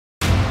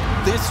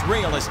This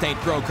real estate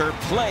broker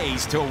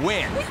plays to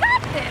win. We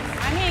got this.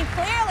 I mean,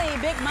 clearly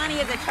big money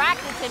is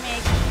attracted to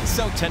me.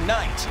 So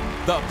tonight,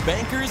 the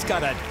banker's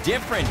got a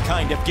different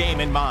kind of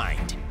game in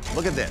mind.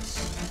 Look at this.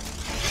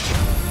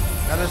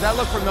 Now, does that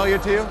look familiar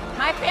to you?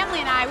 My family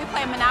and I, we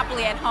play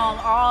Monopoly at home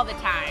all the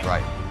time.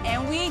 Right.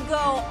 And we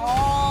go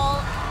all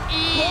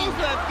in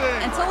Close that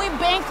thing. until we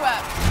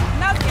bankrupt.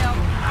 No deal.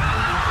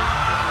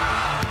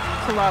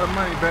 That's a lot of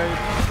money, babe.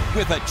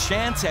 With a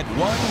chance at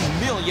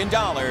 $1 million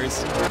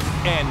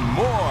and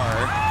more.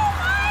 Oh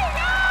my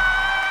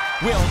God!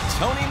 Will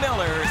Toni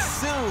Miller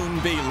soon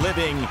be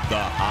living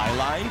the high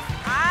life?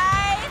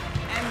 I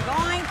am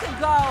going to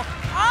go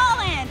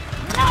all in.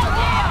 No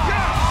deal.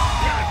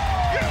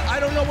 I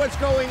don't know what's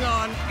going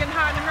on. You can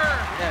hide in her.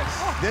 Yes.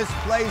 This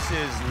place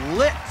is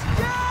lit.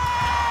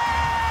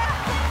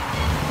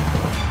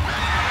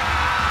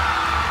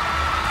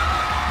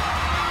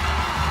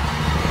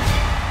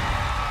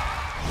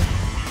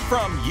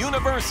 From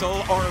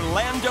Universal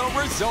Orlando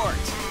Resort,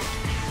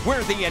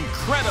 where the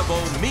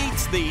incredible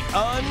meets the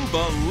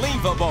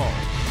unbelievable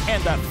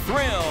and the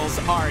thrills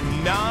are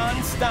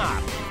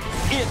non-stop.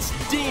 It's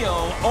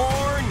Deal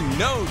or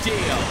No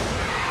Deal.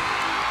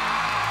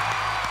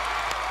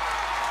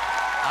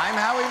 I'm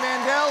Howie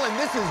Mandel, and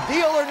this is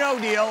Deal or No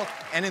Deal.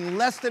 And in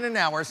less than an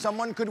hour,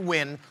 someone could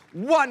win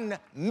 $1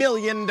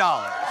 million.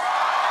 And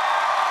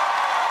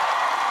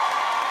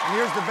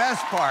here's the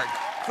best part.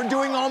 For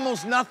doing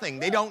almost nothing.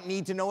 They don't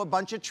need to know a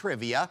bunch of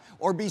trivia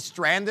or be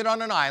stranded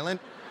on an island.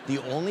 The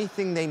only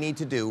thing they need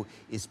to do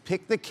is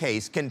pick the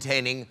case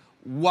containing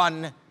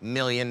 $1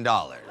 million. And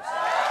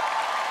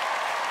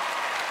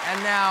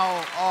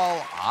now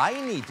all I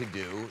need to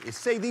do is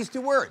say these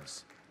two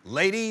words.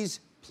 Ladies,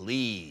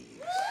 please.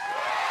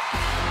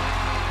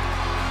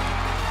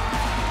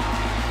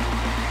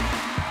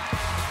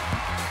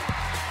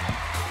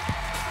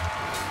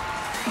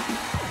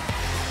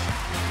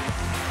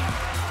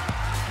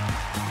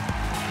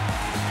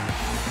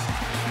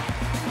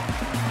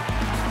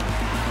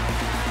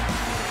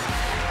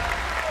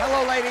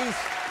 Hello, ladies.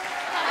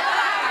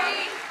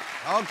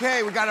 Hi.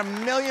 Okay, we got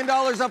 $1 million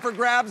up for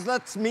grabs.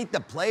 Let's meet the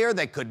player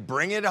that could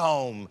bring it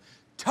home.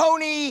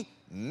 Toni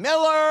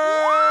Miller!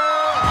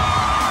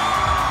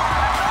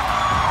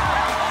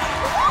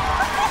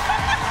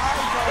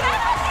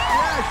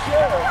 Yeah,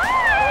 sure.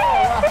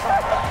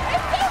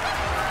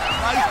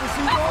 Nice to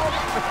see you all.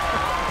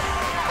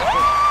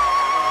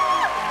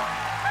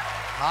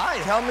 Hi,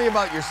 tell me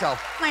about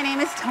yourself. My name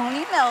is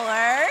Toni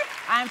Miller.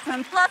 I'm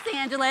from Los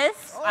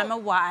Angeles. I'm a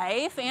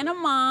wife and a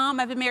mom.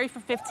 I've been married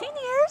for 15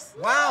 years.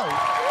 Wow.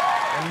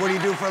 And what do you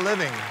do for a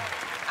living?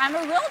 I'm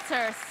a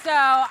realtor, so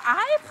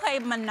I play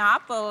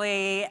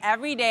Monopoly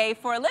every day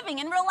for a living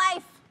in real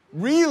life.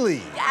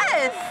 Really?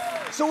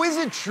 Yes. So is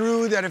it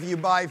true that if you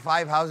buy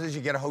 5 houses,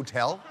 you get a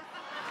hotel?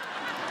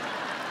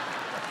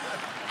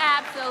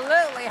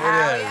 Absolutely,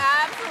 Howie, is.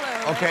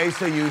 absolutely. Okay,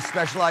 so you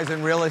specialize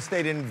in real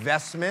estate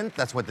investment.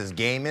 That's what this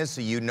game is,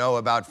 so you know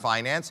about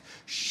finance.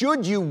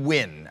 Should you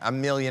win $1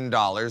 million,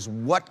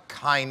 what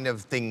kind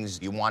of things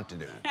do you want to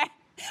do?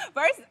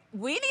 First,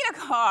 we need a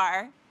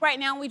car. Right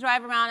now, we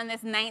drive around in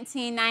this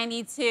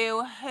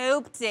 1992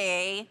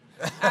 Hoopty,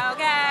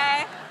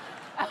 okay?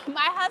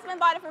 My husband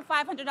bought it for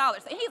 $500.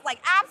 And he's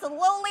like,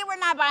 absolutely, we're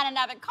not buying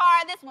another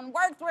car. This one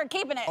works, we're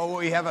keeping it. Oh,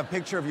 we have a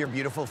picture of your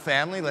beautiful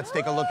family. Let's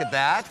take a look at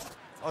that.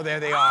 Oh,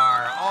 there they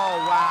are. Oh,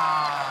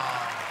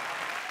 wow.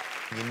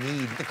 You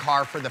need the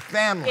car for the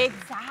family.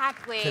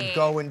 Exactly. To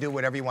go and do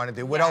whatever you want to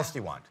do. What else do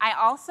you want? I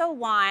also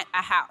want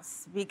a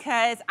house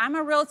because I'm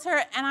a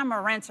realtor and I'm a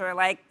renter.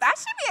 Like, that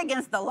should be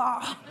against the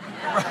law,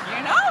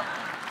 you know?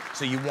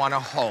 So you want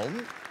a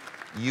home,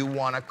 you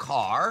want a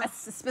car.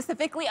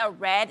 Specifically a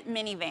red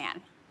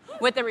minivan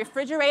with a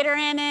refrigerator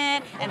in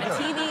it and a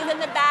TV in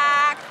the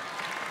back.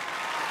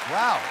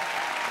 Wow.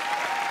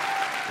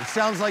 It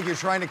sounds like you're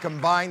trying to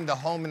combine the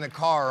home and the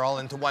car all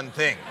into one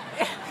thing.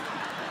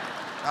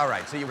 All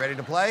right, so you ready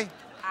to play?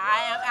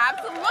 I am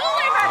absolutely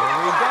ready.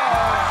 Here we go.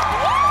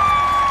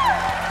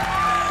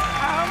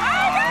 Oh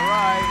my God. All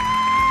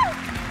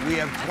right. We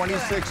have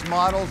 26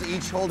 models,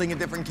 each holding a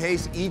different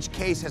case. Each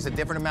case has a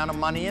different amount of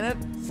money in it,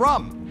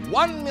 from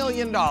 $1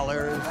 million all the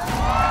way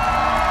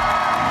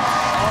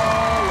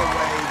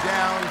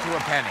down to a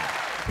penny.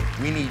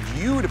 We need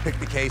you to pick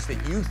the case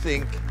that you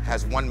think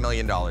has $1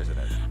 million in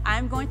it.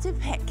 I'm going to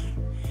pick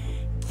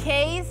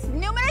case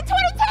numero 22!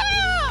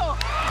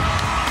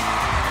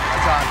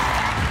 That's on.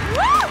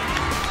 Woo!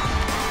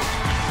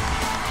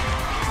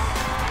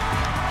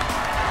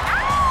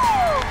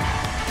 Ow!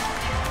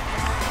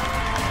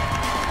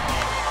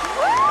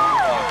 Woo!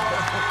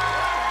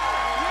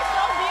 You're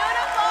so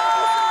beautiful!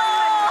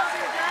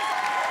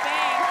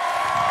 Thanks.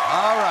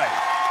 All right.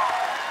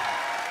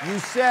 You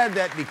said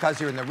that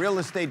because you're in the real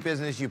estate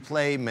business, you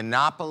play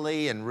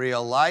Monopoly in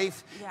real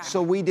life. Yeah.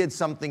 So we did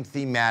something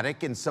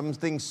thematic and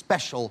something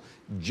special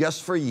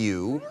just for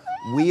you.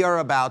 We are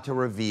about to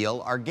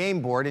reveal our game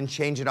board and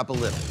change it up a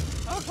little.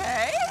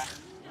 Okay.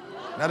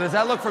 Now, does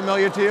that look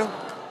familiar to you?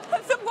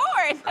 What's the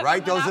board?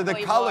 Right? Those are the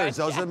Monopoly colors.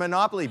 board. Those are the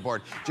Monopoly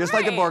board. Just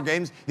like in board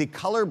games, the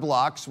color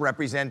blocks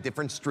represent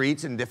different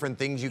streets and different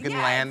things you can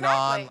land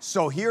on.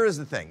 So here is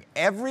the thing.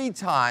 Every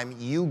time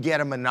you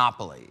get a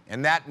Monopoly,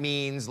 and that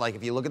means, like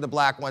if you look at the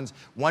black ones,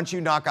 once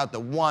you knock out the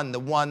 1,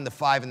 the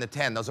 5, and the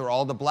 10, those are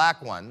all the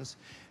black ones,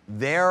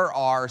 there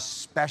are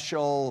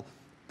special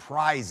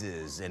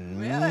prizes and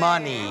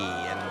money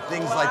and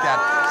things like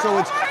that. So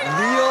it's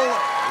real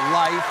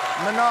life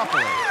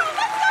Monopoly.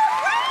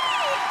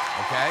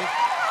 Okay?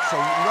 So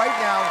right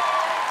now,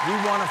 we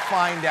want to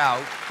find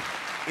out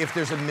if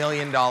there's $1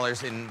 million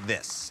in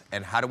this.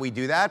 And how do we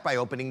do that? By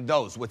opening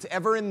those.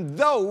 Whatever in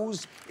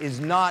those is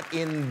not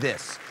in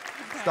this.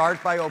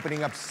 Start by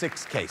opening up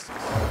 6 cases.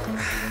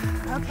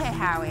 Okay,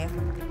 Howie.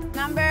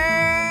 Number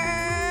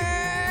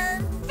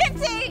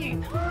 15.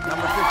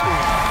 Number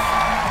 15.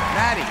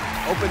 Maddie,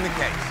 open the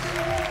case.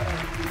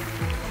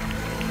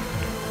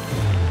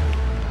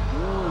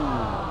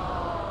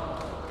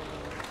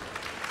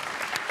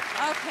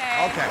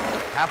 Okay,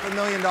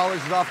 $500,000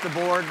 is off the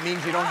board.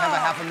 Means you don't have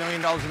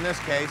 $500,000 in this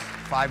case.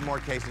 5 more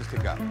cases to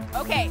go.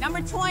 Okay, number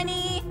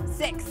 26.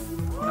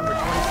 Number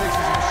 26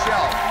 is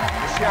Michelle.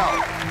 Michelle,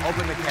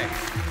 open the case.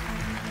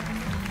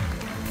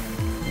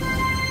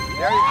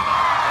 There you go.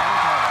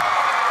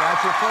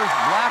 That's your first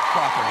black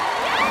property.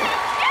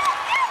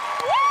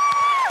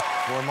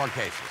 4 more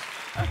cases.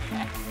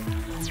 Okay.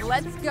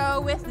 Let's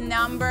go with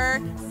number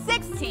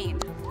 16.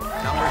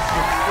 Number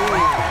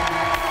 16.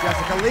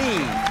 Jessica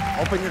Lee,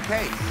 open your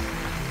case.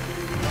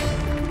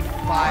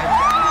 5.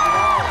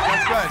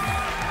 That's good.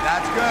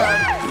 That's good.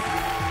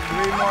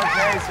 3 more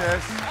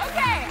cases.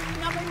 Okay,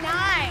 number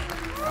 9.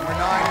 Number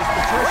 9 is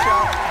Patricia.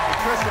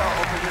 Patricia,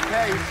 open your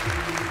case.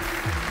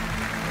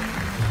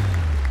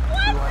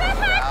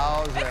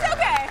 It's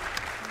okay.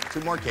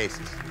 2 more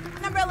cases.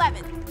 Number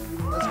 11.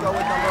 Let's go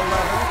with number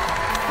 11.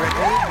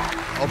 Brittany,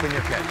 open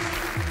your case.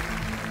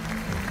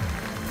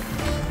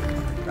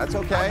 That's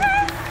okay.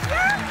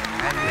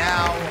 And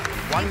now,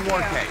 1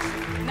 more case.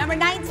 Number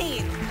 19.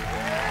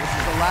 This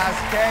is the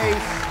last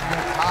case.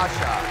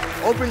 Natasha,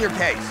 open your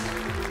case.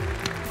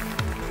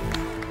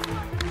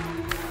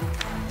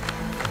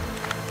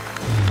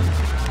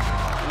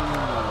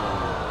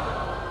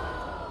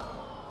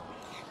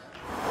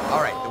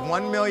 All right, the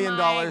 $1 million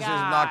is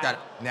knocked out.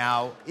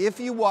 Now, if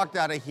you walked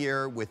out of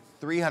here with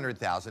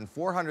 $300,000,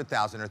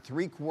 $400,000, or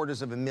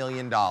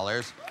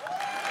 $750,000,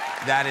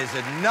 that is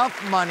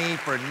enough money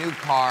for a new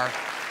car,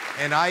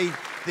 and I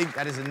think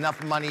that is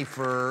enough money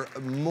for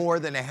more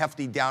than a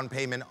hefty down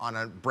payment on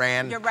a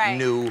brand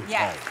new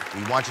home.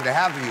 We want you to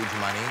have huge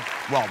money.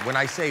 Well, when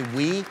I say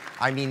we,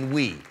 I mean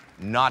we,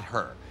 not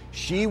her.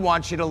 She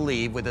wants you to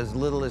leave with as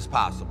little as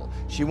possible.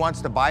 She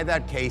wants to buy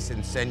that case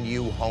and send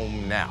you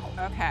home now.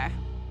 Okay.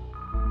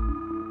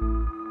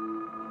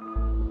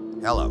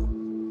 Hello.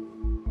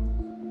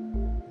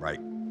 Right.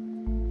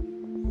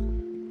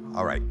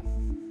 All right.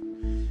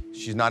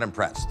 She's not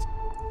impressed.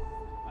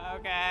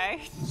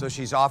 Okay. So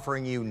she's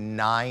offering you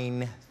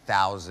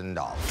 $9,000.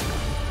 Wow.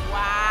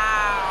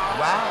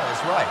 Wow,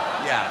 that's right.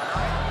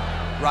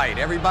 Yeah. Right.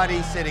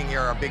 Everybody sitting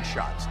here are big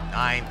shots.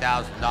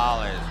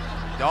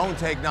 $9,000. Don't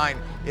take 9.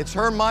 It's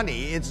her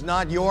money. It's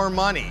not your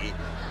money.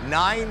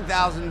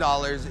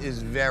 $9,000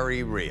 is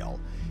very real.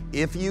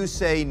 If you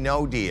say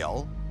no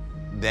deal,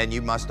 then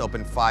you must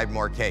open 5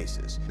 more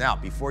cases. Now,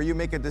 before you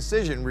make a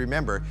decision,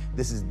 remember,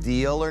 this is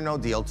Deal or No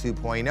Deal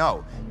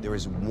 2.0. There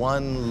is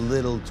one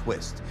little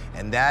twist,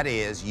 and that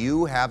is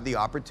you have the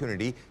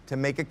opportunity to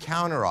make a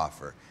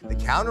counteroffer. The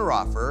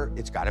counteroffer,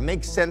 it's got to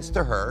make sense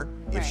to her.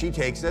 If she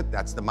takes it,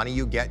 that's the money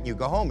you get and you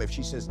go home. If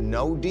she says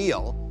no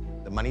deal,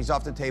 the money's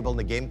off the table and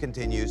the game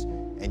continues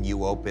and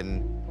you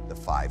open the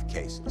 5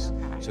 cases.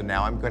 So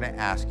now I'm going to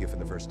ask you for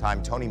the first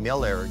time, Toni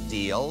Miller,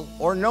 deal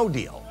or no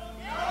deal?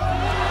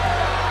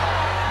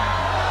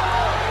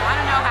 I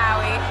don't know,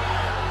 Howie. I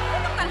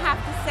think I'm gonna have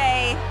to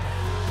say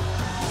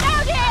no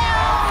deal!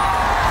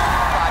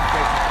 5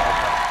 cases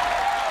open.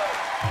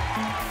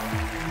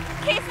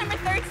 Case number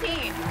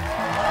 13.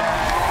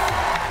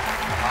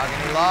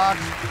 Mahogany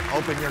locks,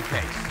 open your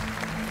case.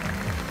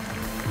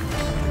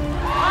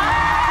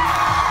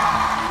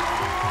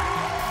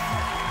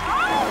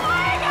 Oh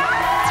my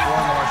God!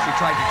 4 more, she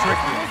tried to trick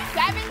you.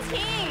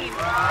 17.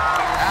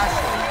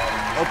 Ashley,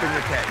 open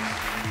your case.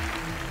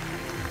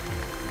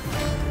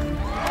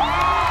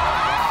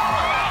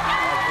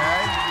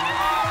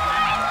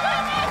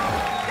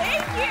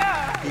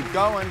 Keep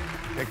going.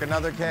 Pick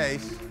another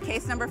case.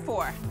 Case number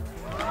 4. Number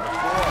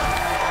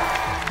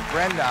 4.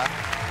 Brenda,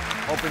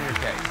 open your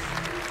case.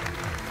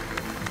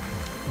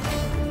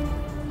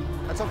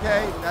 That's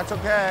okay. That's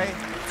okay.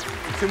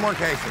 2 more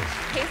cases.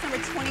 Case number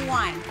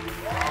 21.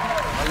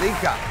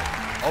 Malika,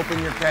 open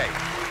your case.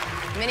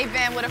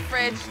 Minivan with a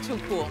fridge, too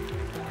cool.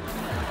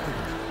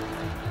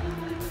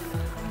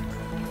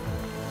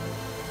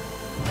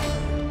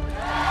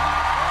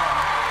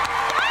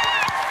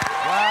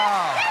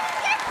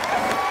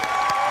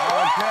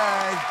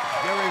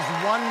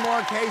 One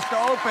more case to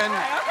open,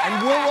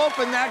 and we'll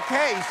open that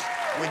case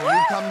when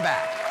you come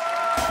back.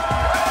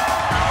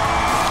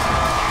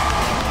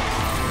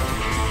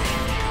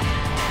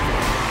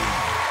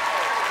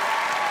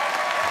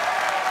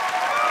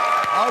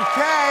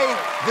 Okay,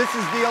 this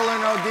is Deal or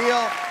No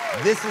Deal.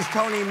 This is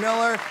Toni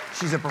Miller.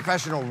 She's a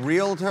professional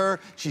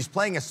realtor. She's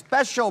playing a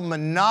special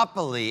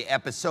Monopoly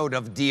episode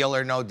of Deal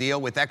or No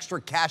Deal with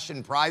extra cash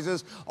and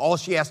prizes. All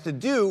she has to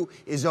do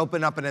is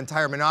open up an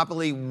entire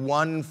Monopoly.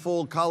 One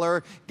full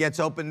color gets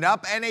opened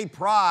up, and a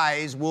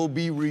prize will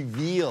be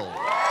revealed.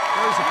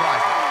 Very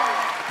surprising.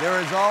 There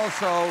is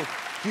also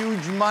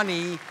huge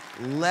money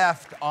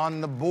left on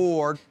the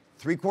board.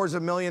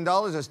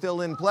 $750,000 are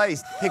still in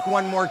place. Pick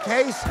one more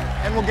case,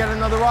 and we'll get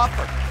another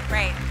offer.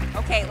 Great.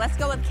 Okay, let's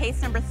go with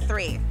case number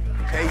 3. Case number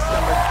 3.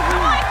 Come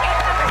on,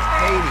 case number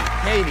That's Katie.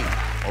 Katie,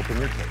 open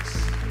your case.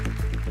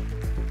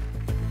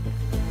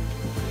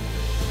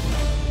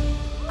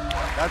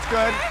 That's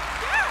good.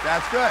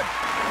 That's good.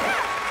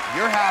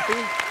 You're happy.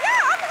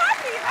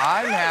 Yeah,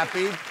 I'm happy. I'm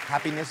happy.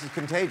 Happiness is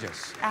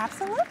contagious.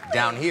 Absolutely.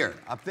 Down here.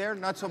 Up there,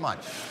 not so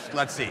much.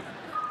 Let's see.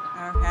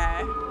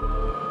 Okay.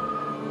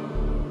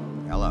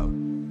 Hello.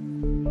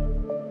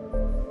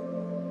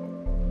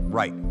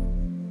 Right.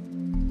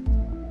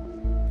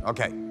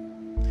 Okay.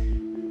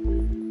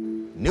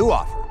 New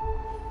offer.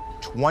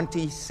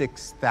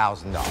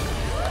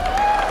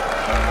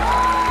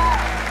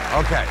 $26,000.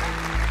 Okay.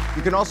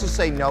 You can also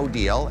say no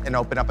deal and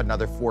open up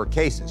another 4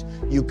 cases.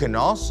 You can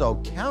also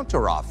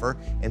counteroffer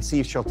and see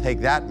if she'll take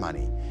that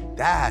money.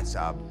 That's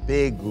a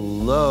big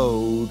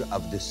load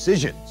of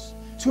decisions.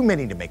 Too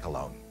many to make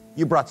alone.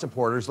 You brought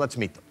supporters. Let's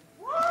meet them.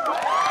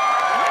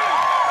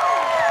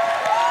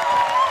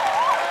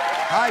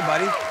 Hi,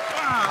 buddy.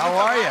 How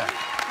are you?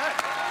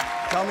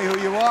 Tell me who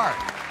you are.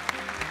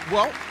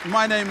 Well,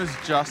 my name is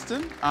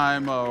Justin.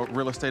 I'm a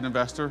real estate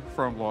investor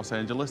from Los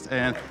Angeles,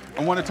 and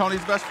I'm one of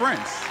Tony's best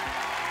friends.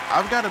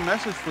 I've got a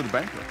message for the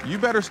banker. You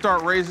better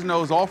start raising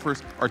those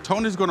offers, or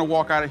Tony's gonna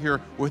walk out of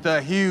here with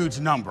a huge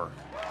number.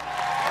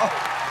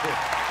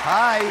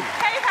 Hi.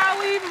 Hey,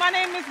 Howie, my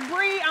name is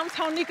Bree. I'm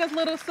Tonika's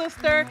little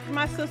sister.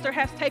 My sister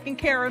has taken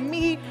care of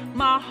me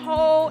my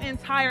whole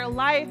entire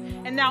life,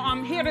 and now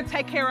I'm here to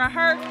take care of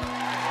her.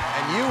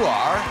 And you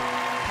are?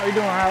 How you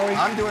doing, Howie?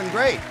 I'm doing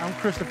great. I'm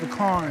Christopher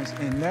Carnes,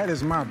 and that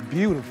is my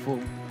beautiful,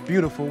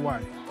 beautiful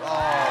wife.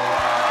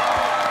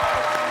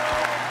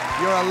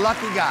 You're a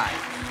lucky guy.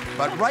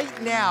 But right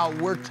now,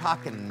 we're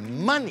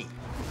talking money.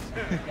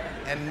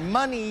 And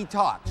money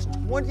talks.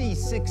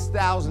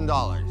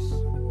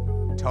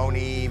 $26,000.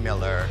 Toni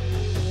Miller,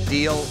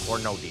 deal or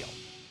no deal?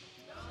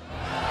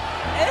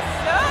 It's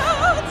so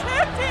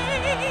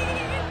tempting.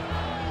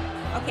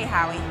 Okay,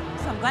 Howie,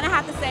 so I'm gonna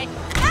have to say,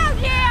 no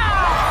deal!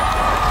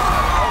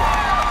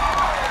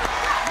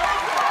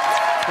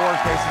 4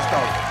 cases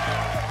total.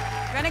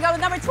 We're gonna go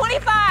with number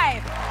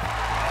 25.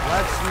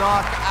 Let's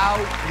knock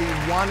out the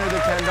 $1 or the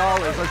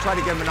 $10. Let's try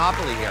to get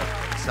Monopoly here.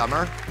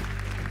 Summer,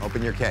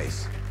 open your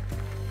case.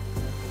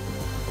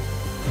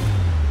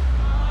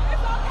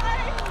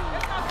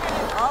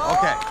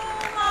 Okay.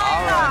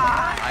 All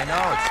right. I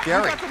know, it's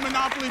scary. You got the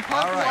Monopoly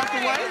puzzle All right. out the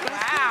way.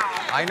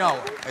 Wow. I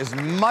know. As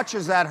much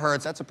as that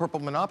hurts, that's a purple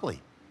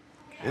Monopoly,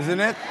 isn't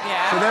it?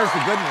 Yeah. So there's the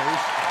good news.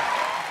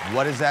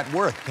 What is that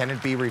worth? Can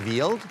it be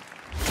revealed?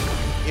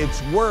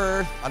 It's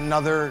worth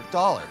another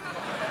 $1.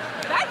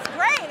 That's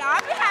great.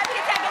 I'll be happy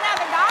to take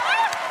another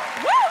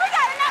 $1. Woo, we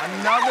got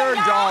Another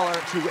 $1.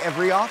 $1 to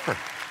every offer.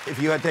 If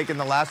you had taken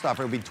the last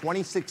offer, it would be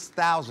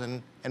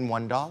 $26,001.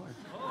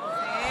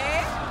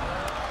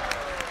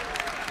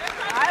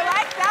 I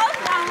like those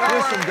numbers.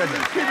 Here's some good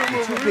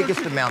news. The 2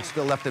 biggest amounts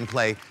still left in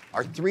play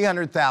are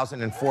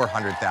 $300,000 and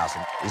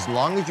 $400,000. As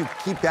long as you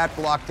keep that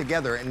block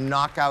together and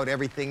knock out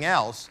everything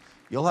else,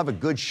 you'll have a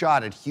good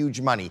shot at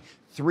huge money.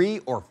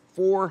 $300,000 or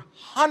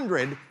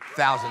 $400,000.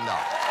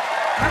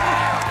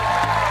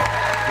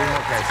 3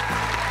 more cases.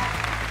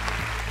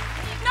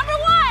 Number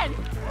 1.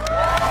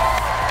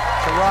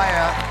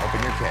 Soraya, open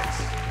your case.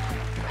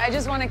 I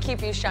just want to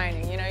keep you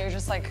shining. You know, you're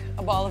just like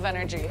a ball of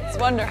energy. It's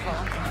wonderful.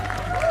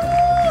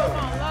 Come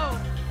on, low.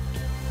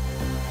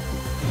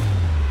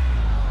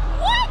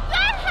 What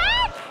the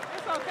heck?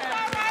 It's okay.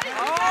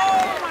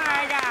 Oh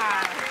my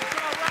God.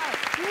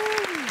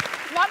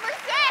 Number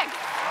 6.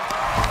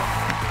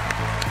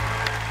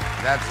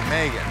 That's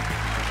Megan.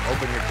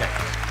 Open your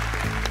case.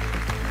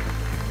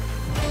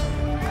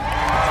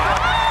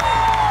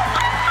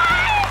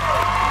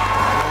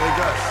 Really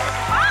good.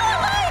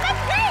 Hallelujah,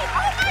 that's great.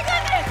 Oh my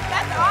goodness,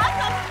 that's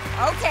awesome.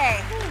 Okay.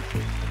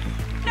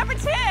 Number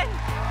 10.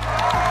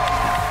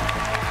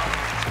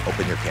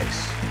 Open your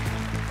case.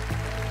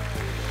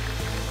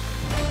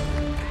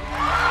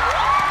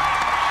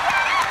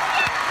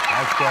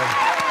 That's good.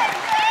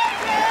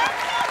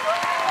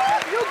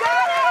 You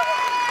got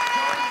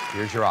it!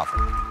 Here's your offer.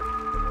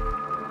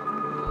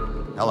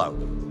 Hello.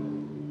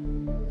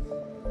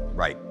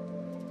 Right.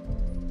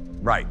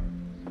 Right.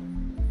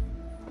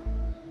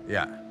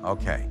 Yeah,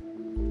 okay.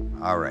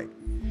 All right.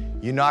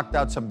 You knocked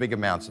out some big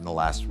amounts in the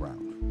last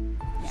round.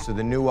 So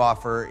the new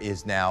offer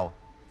is now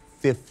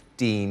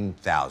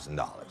 $15,000.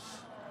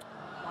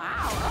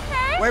 Wow,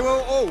 okay. Wait,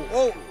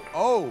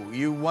 oh,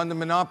 you won the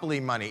Monopoly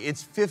money.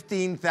 It's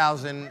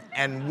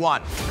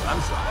 $15,001.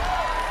 I'm sorry.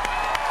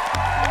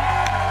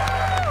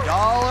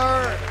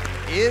 $1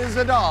 is is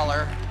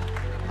 $1.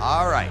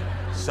 All right,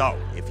 so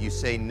if you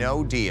say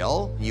no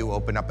deal, you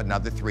open up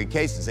another 3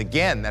 cases.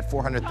 Again, that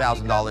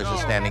 $400,000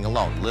 is standing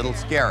alone. Little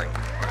scary.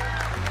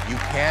 You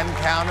can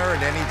counter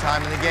at any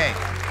time in the game.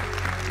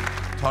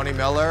 Toni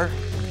Miller,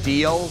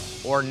 deal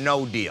or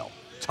no deal?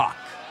 Talk.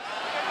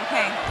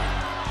 Okay.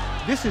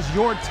 This is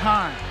your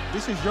time.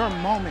 This is your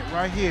moment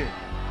right here.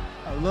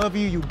 I love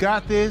you. You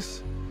got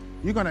this.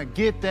 You're gonna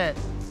get that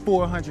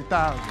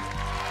 400,000.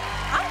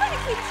 I'm gonna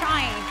keep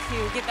trying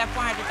to get that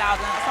 400,000,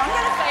 so I'm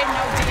gonna say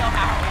no deal,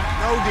 Howie.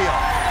 No deal.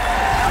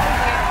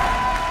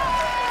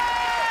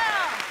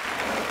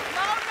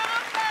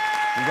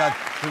 You got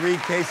 3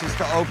 cases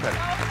to open.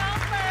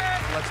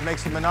 Let's make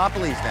some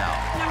monopolies now.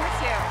 Number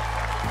 2.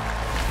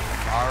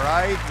 All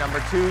right,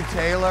 number 2,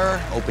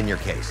 Taylor, open your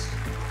case.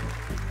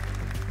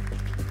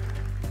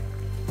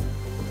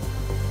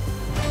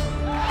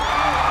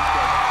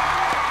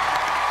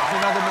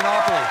 That's another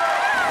monopoly.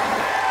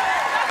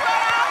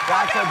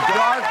 That's a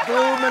dark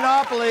blue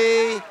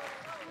monopoly.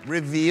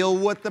 Reveal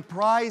what the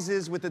prize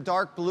is with the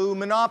dark blue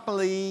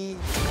monopoly.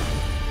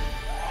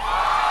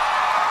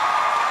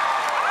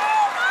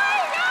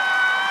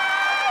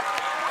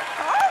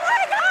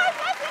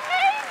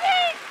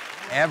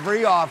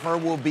 Every offer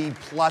will be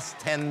plus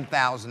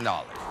 $10,000.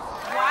 Wow,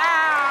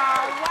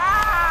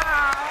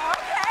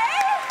 okay.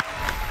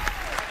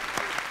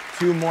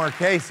 2 more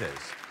cases.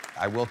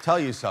 I will tell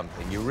you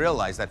something. You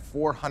realize that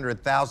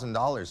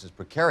 $400,000 is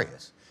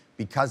precarious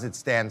because it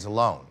stands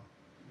alone.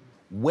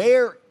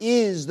 Where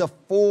is the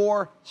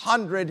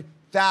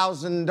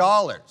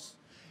 $400,000?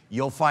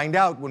 You'll find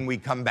out when we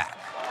come back.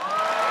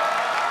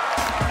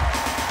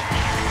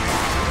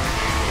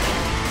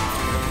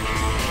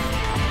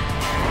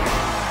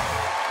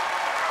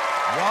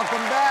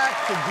 Welcome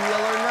back to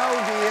Deal or No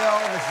Deal.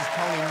 This is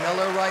Toni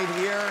Miller right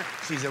here.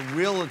 She's a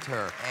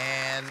realtor,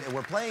 and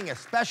we're playing a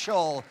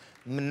special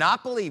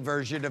Monopoly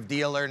version of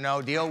Deal or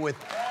No Deal with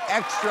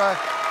extra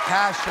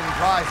cash and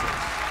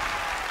prizes.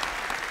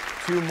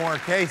 2 more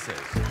cases.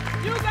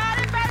 You got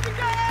it, baby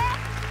girl.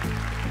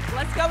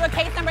 Let's go with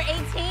case number 18.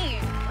 18.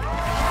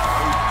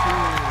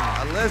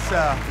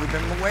 Alyssa, we've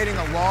been waiting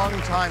a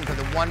long time for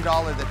the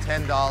 $1, the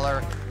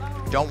 $10.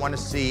 Don't want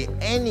to see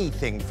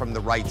anything from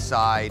the right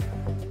side.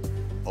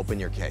 Open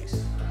your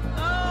case.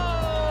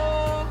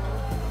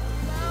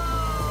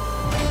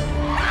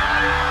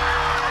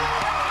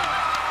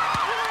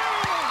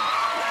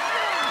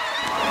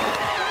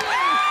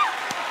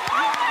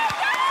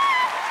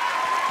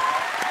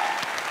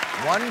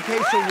 One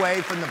case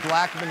away from the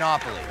black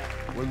monopoly.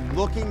 We're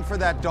looking for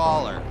that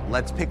 $1.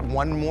 Let's pick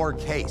one more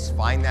case.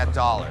 Find that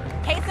 $1.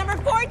 Case number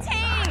 14.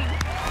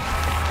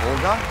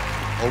 Olga,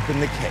 open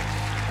the case.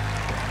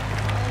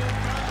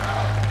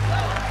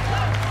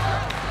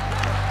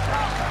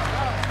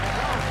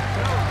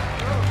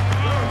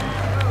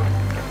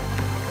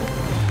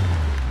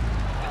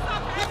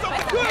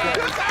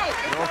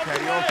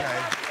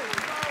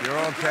 You're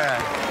okay.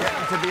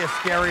 Getting to be a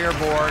scarier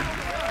board.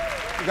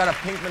 You got a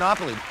pink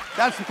monopoly.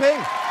 That's the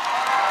pink.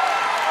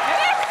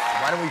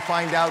 Why don't we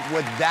find out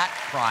what that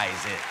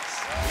prize is?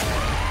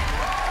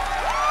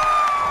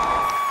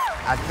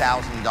 A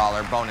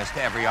 $1,000 bonus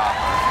to every offer.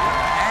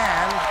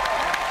 And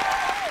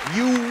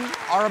you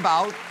are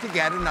about to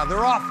get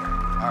another offer.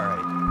 All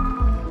right.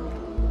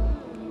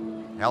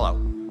 Hello.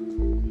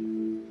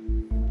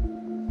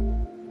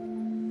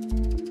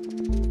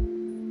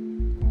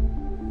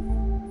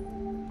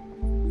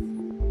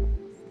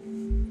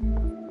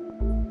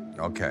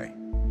 Okay.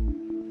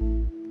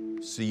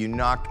 So you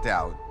knocked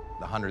out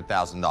the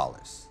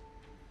 $100,000.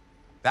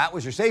 That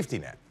was your safety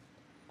net.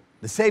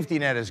 The safety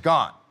net is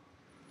gone.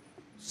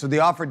 So the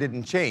offer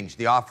didn't change.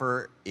 The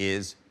offer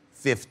is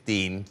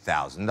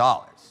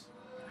 $15,000.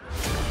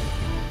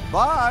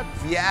 But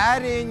if you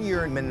add in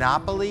your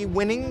Monopoly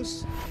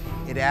winnings,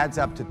 it adds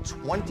up to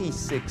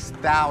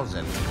 $26,001.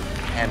 Okay,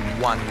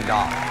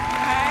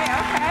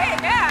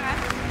 yeah.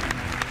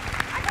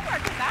 I can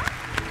work with that.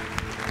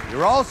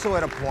 You're also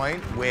at a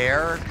point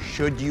where,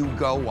 should you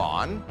go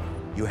on,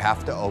 you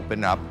have to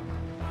open up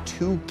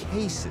 2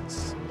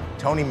 cases.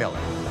 Toni Miller,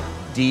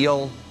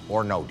 deal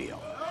or no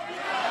deal?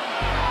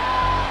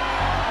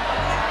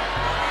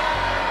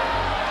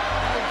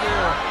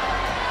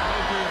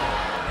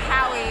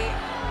 Howie,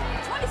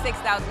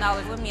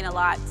 $26,000 would mean a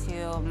lot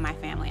to my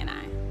family and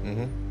I.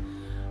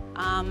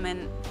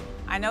 And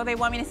I know they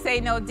want me to say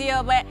no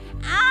deal, but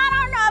I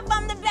don't know if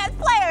I'm the best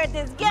player at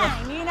this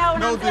game. You know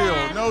what I'm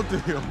saying? No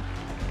deal.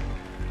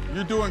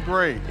 You're doing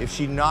great. If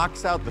she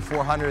knocks out the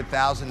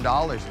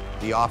 $400,000,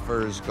 the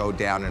offers go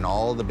down and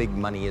all the big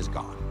money is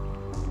gone.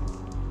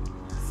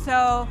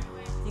 So,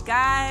 you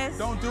guys...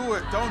 Don't do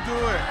it. Don't do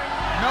it.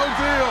 No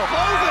deal.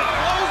 Close it.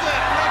 Close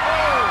it.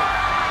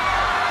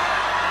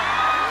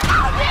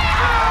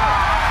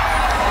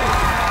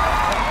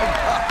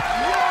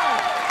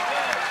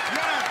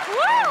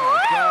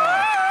 No.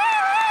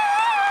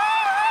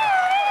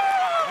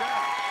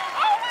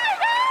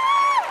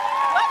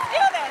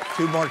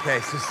 Two more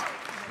cases.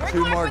 We're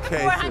Two going more for the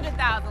cases.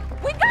 400,000.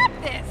 We got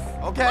this.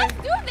 Okay. Let's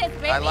do this,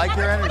 baby. I like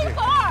your Number energy.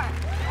 24.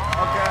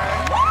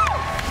 Okay. Woo!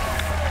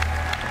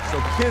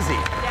 Kizzy,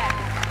 Yes.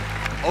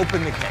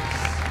 open the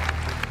case.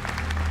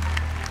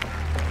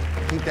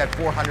 Keep that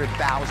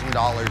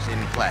 $400,000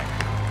 in play.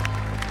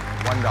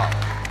 $1.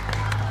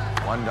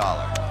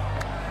 $1.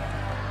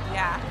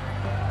 Yeah.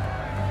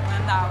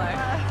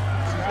 $1.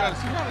 She got it.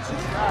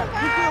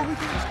 We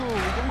good. It's cool. We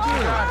can do it.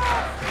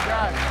 You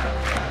got it.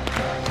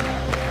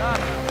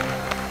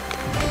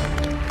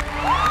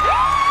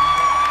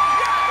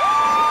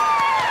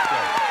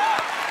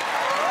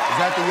 Is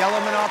that the yellow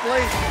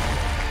Monopoly?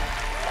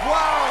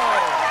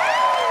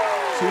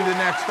 Whoa! To the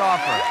next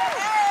offer.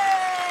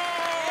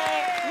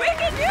 We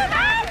can do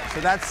that! So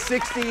that's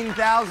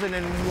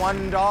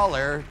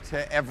 $16,001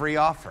 to every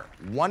offer.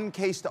 One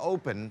case to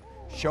open.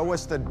 Show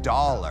us the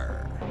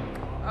dollar.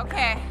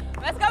 Okay,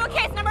 let's go with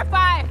case number 5.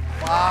 5,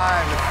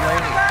 it's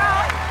Lady.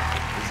 Girl.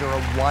 Is there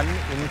a 1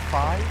 in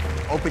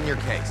 5? Open your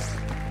case.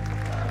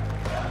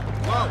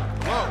 Low.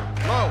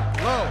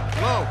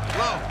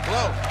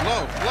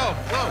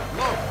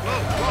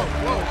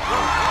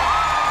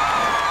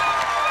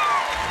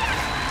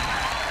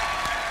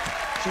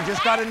 She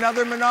just got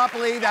another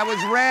Monopoly. That was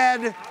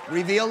red.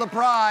 Reveal the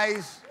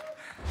prize.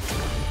 $3,000.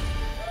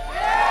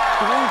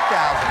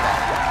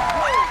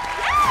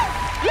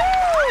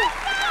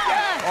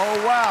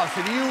 Oh, wow.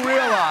 So do you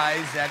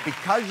realize that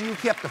because you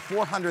kept the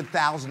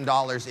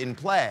 $400,000 in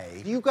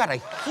play, you got a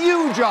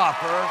huge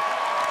offer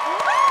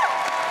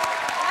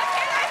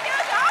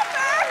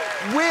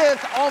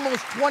with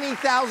almost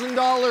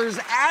 $20,000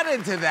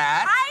 added to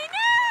that. I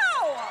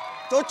know!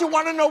 Don't you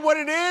want to know what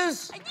it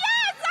is? Yes, I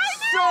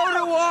know!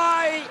 So do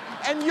I,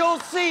 and you'll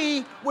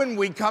see when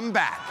we come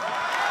back.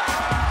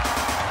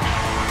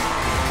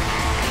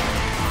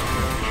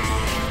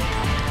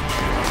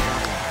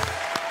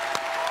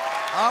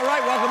 All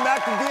right, welcome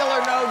back to Deal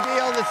or No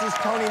Deal. This is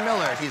Toni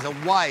Miller. She's a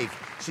wife.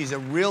 She's a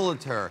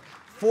realtor.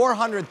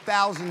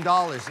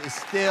 $400,000 is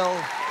still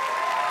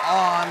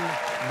on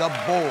the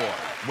board.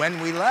 When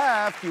we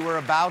left, you were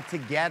about to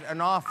get an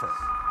offer.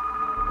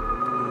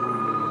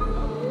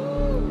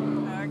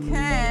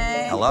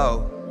 Okay.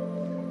 Hello?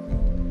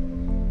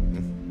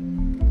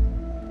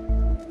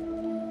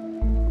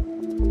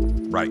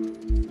 Right.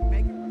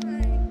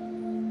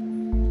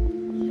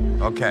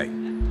 Okay.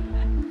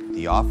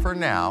 The offer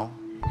now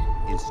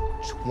is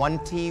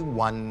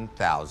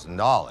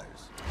 $21,000.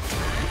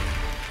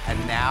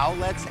 And now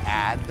let's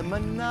add the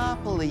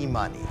Monopoly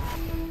money,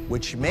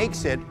 which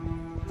makes it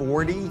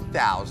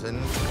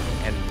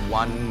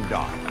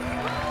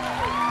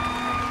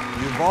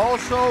 $40,001. You've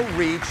also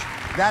reached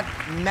that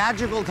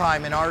magical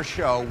time in our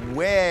show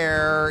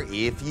where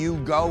if you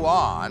go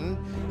on,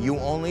 you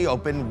only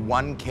open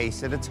one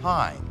case at a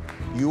time.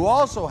 You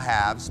also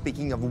have,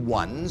 speaking of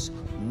ones,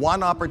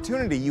 one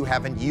opportunity you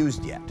haven't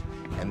used yet,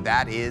 and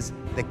that is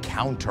the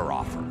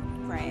counteroffer.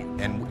 Right.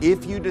 And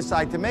if you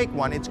decide to make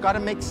one, it's got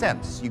to make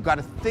sense. You've got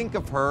to think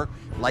of her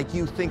like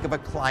you think of a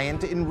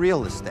client in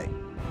real estate.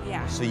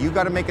 Yeah. So you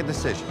got to make a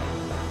decision.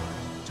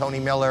 Toni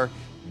Miller,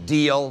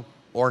 deal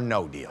or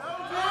no deal?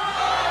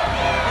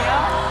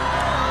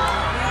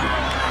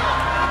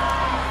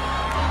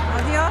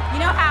 You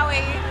know,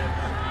 Howie,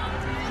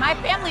 my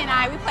family and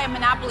I, we play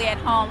Monopoly at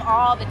home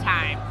all the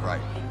time.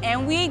 Right.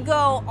 And we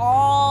go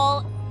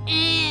all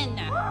in.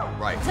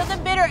 Right. To the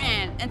bitter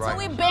end, until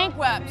we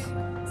bankrupt.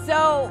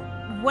 So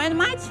when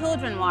my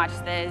children watch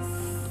this,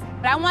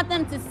 I want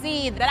them to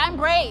see that I'm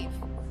brave,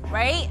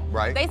 right?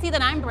 Right. They see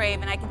that I'm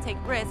brave and I can take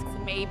risks,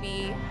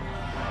 maybe.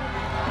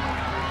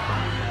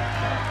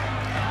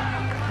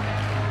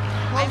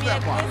 Close At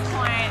that box. this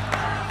point,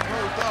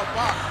 Close that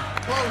box.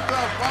 Close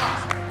that box.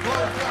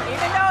 Close that box.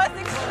 even though it's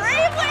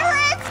extremely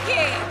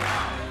risky,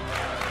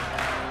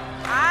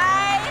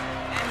 I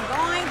am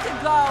going to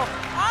go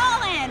all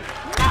in.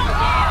 No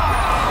deal.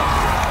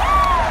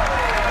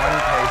 One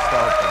case to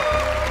open.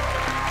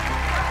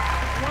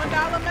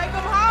 $1 make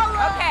them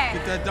holler. Okay.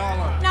 Get that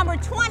dollar. Number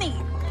 20.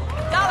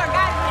 Dollar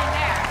got me in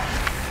there.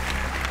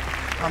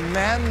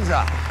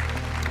 Amanda,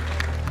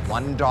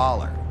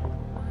 $1.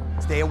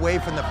 Stay away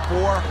from the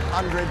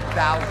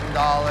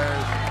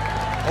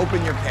 $400,000.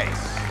 Open your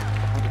case.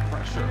 Under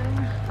pressure.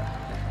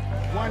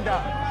 $1.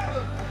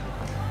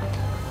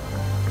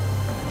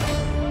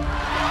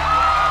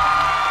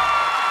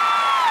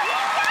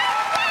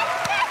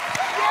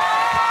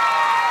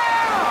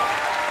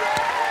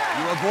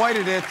 You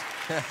avoided it.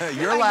 You're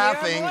You're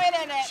laughing.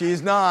 avoiding it.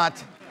 She's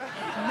not.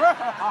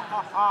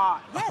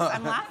 Yes,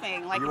 I'm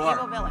laughing like You an are.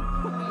 evil villain.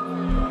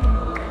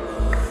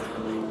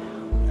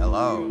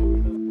 Hello.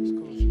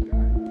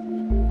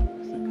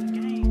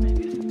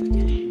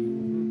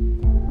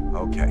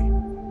 Okay.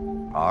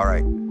 All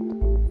right.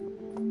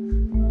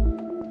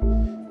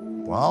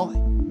 Well,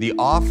 the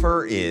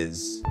offer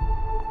is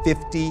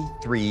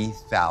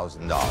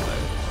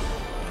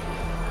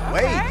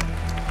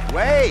 $53,000.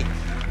 Wait.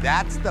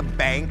 That's the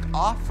bank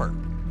offer.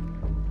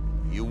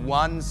 You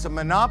won some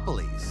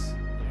monopolies.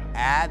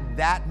 Add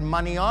that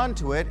money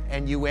onto it,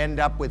 and you end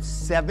up with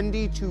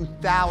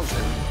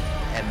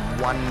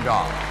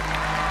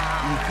 $72,001.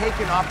 You take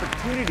an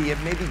opportunity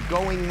of maybe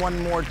going one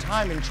more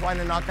time and trying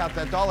to knock out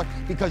that dollar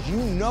because you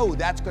know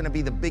that's going to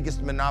be the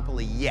biggest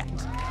monopoly yet.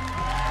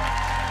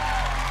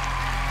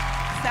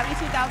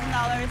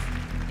 $72,000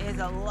 is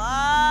a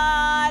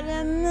lot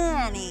of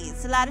money.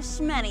 It's a lot of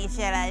shmoney,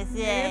 should I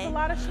say? It is a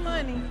lot of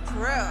shmoney.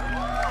 True.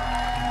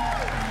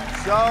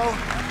 So,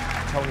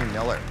 Toni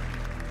Miller.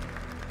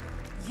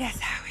 Yes,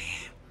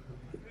 Howie.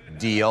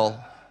 Deal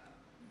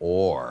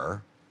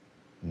or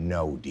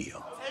no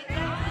deal?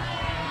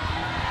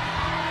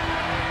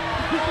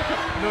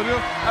 No deal.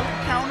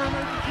 Counter.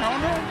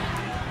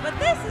 But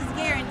this is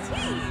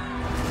guaranteed.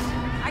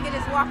 I could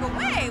just walk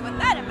away with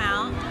that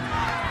amount.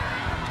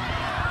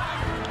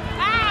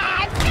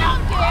 Ah, no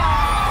deal!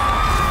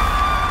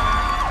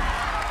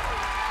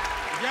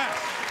 Yes.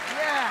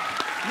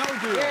 Yeah. No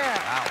deal. Yeah.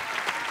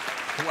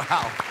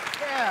 Wow.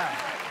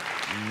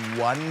 Yeah.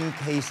 One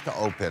case to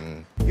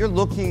open. You're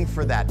looking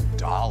for that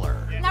dollar.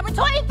 Number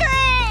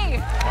 23!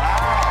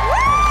 Wow. Woo!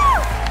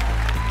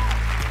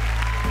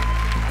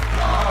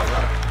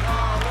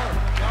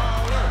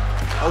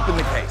 Open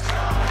the case.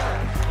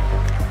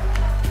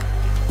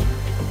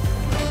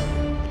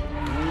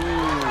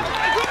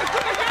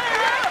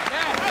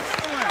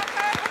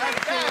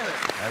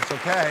 That's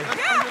okay.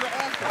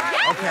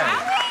 Okay.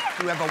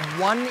 You have a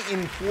 1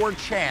 in 4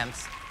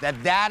 chance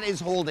that that is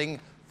holding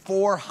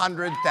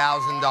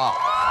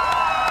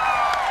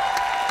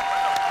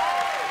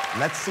 $400,000.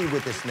 Let's see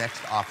what this next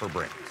offer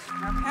brings.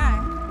 Okay.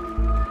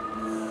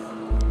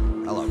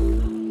 Hello.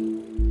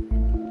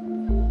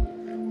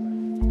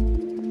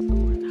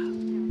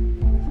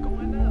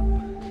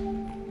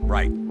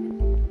 Right.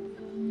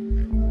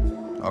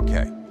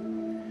 Okay.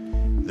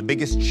 The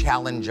biggest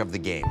challenge of the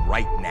game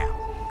right now.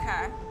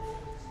 Okay.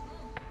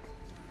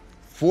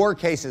 4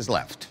 cases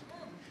left.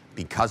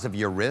 Because of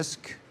your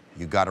risk,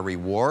 you got a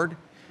reward.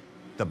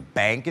 The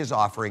bank is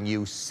offering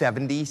you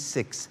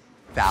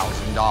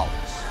 $76,000.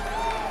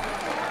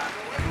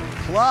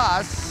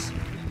 Plus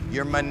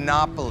your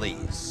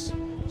monopolies.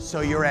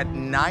 So you're at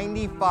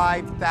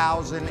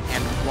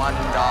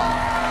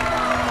 $95,001.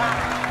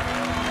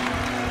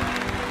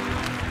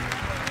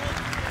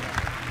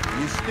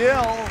 You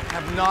still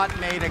have not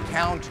made a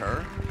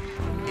counter.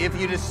 If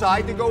you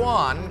decide to go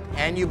on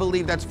and you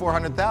believe that's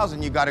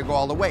 $400,000, you got to go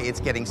all the way.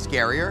 It's getting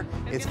scarier.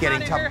 It's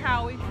getting hot tough. in her,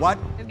 Howie. What?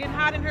 It's getting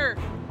hot in her.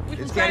 We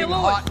from It's St. getting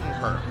Louis. hot in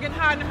her. It's getting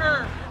hot in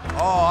her.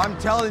 Oh, I'm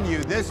telling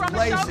you, this From the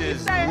place South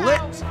is State lit.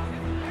 House.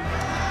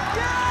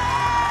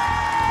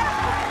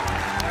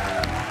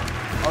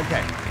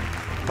 Okay,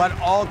 but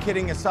all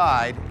kidding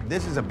aside,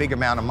 this is a big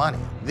amount of money.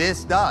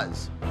 This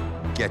does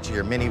get you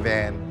your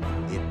minivan.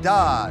 It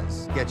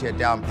does get you a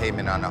down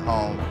payment on a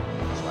home.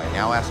 So I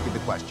now ask you the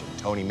question,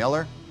 Toni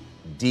Miller,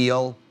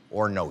 deal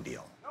or no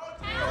deal?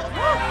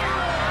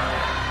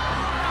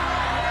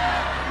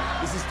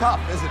 This is tough,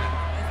 isn't it?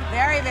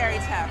 Very, very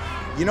tough.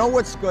 You know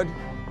what's good?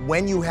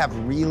 When you have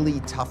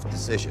really tough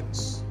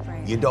decisions,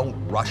 Right. you don't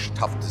rush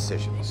tough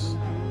decisions.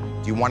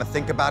 Do you want to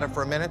think about it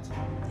for a minute?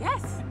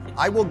 Yes.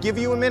 I will give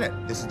you a minute.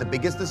 This is the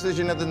biggest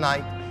decision of the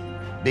night.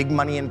 Big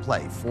money in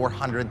play,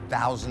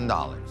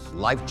 $400,000.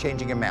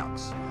 Life-changing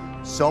amounts.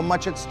 So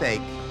much at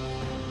stake.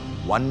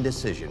 One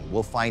decision.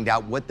 We'll find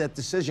out what that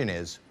decision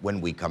is when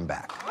we come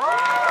back.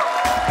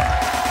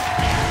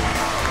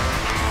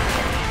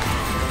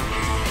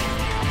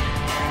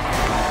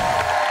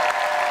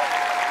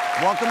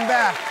 Welcome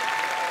back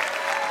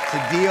to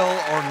Deal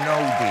or No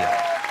Deal.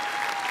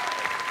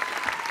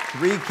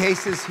 3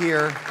 cases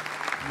here,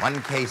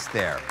 1 case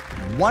there.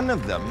 One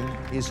of them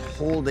is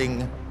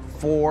holding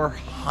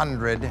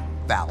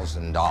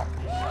 $400,000.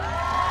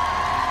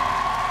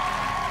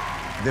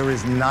 There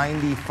is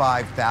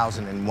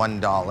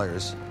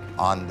 $95,001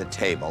 on the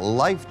table. A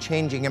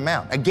life-changing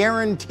amount, a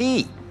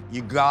guarantee.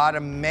 You gotta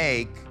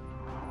make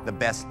the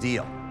best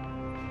deal.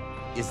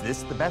 Is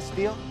this the best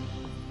deal?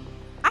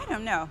 I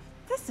don't know.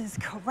 This is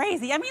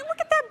crazy. I mean, look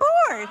at that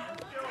board.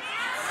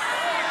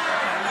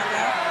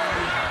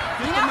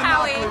 You know,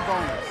 Howie,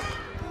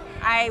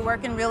 I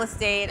work in real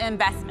estate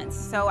investments,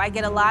 so I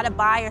get a lot of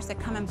buyers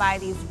that come and buy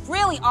these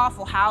really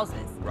awful houses.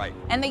 Right.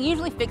 And they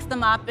usually fix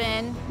them up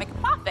and make a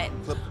profit.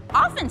 Flip.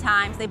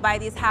 Oftentimes, they buy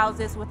these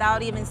houses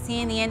without even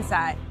seeing the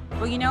inside.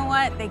 But you know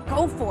what? They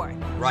go for it.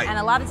 Right. And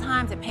a lot of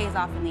times, it pays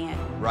off in the end.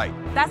 Right.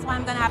 That's why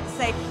I'm gonna have to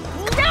say,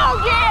 no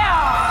deal!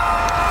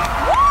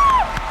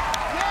 Woo!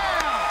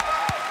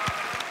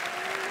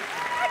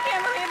 I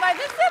can't believe I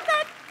just said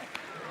that.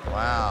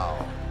 Wow.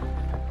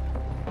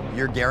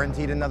 You're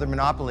guaranteed another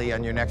monopoly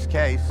on your next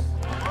case.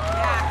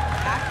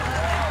 Yeah,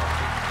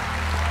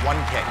 absolutely. 1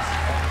 case.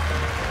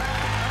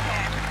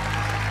 Okay.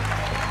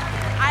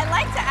 I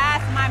like to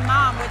ask my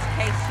mom which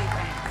case she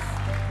thinks.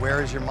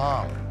 Where is your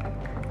mom?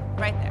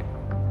 Right there.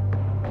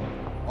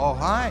 Oh,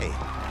 hi.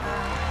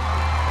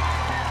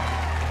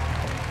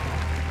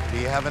 Do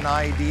you have an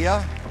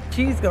idea?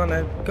 She's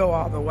gonna go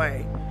all the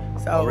way.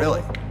 So, Oh,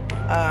 really?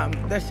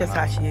 That's just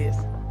how she is.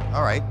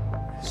 All right.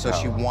 So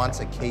she wants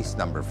a case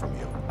number from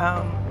you.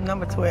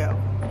 Number 12.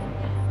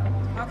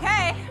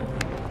 Okay.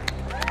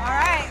 All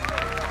right.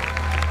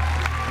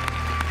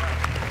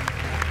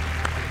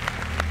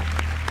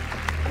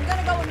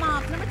 gonna go with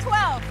Mom's. Number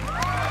 12.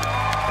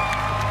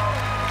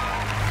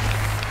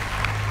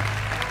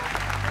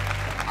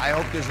 I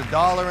hope there's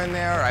 $1 in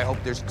there. I hope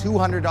there's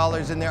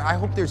 $200 in there. I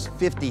hope there's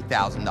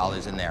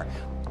 $50,000 in there.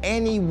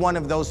 Any one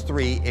of those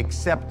three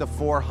except the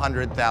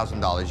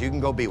 $400,000. You can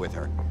go be with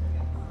her.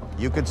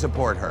 You can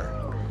support her.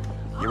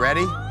 You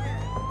ready?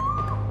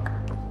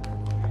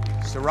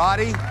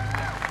 Sarati,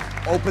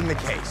 open the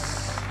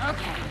case.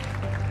 Okay.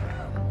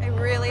 I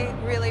really,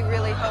 really,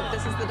 really hope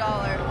this is the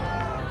dollar.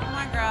 Come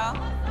on, girl.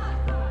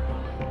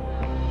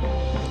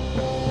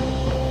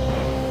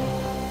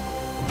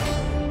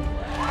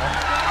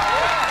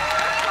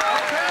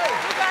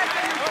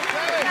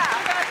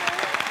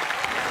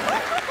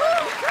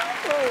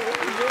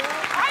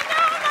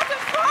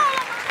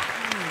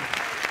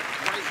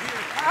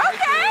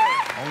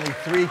 Only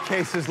 3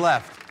 cases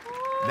left.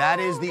 That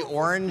is the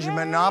Orange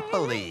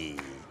Monopoly.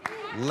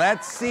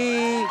 Let's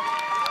see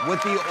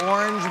what the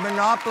Orange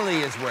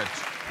Monopoly is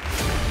worth.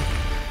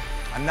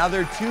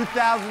 Another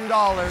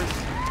 $2,000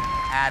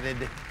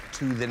 added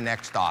to the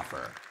next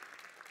offer.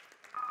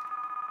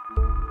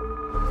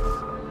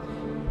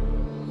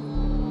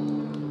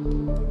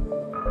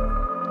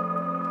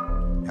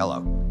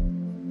 Hello.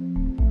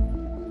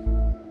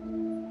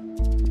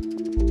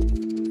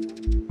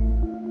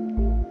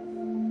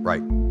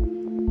 Right.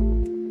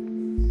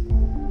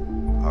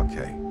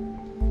 Okay.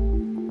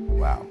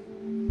 Wow.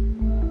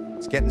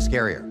 It's getting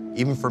scarier,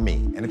 even for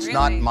me. And it's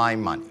not my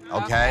money,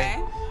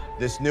 okay?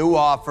 This new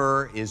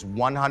offer is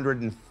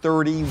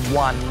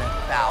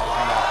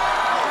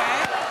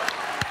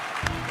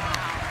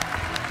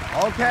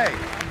 $131,000. Okay.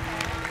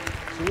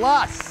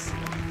 Plus,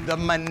 the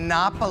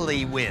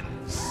Monopoly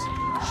wins.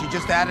 She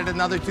just added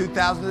another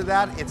 $2,000 to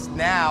that. It's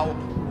now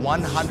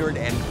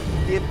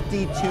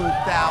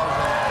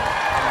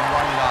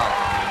 $152,001.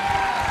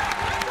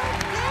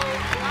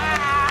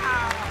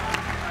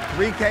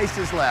 3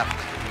 cases left.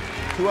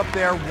 2 up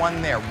there,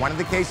 1 there. One of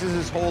the cases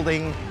is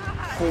holding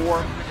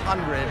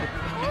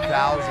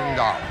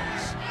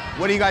 $400,000.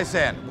 What are you guys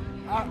saying?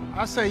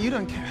 I say you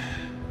don't.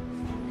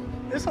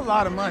 It's a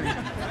lot of money.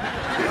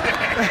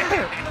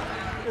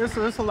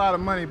 it's a lot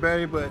of money,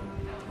 baby, but.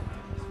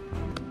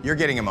 You're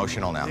getting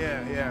emotional now.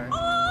 Yeah.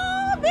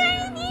 Oh,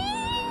 baby!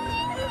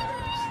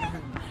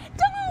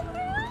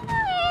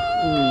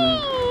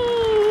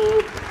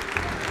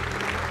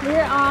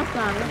 You're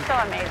awesome. You're so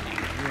amazing.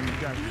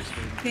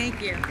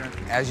 Thank you.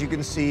 As you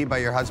can see by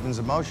your husband's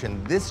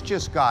emotion, this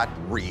just got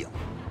real.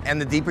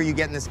 And the deeper you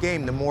get in this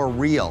game, the more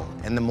real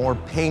and the more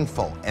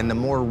painful and the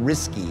more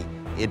risky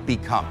it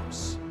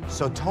becomes.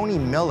 So Toni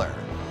Miller,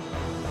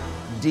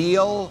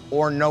 deal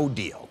or no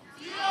deal?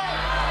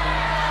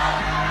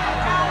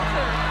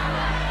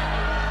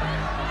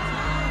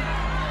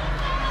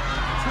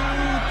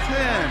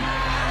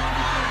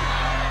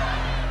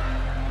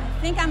 I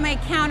think I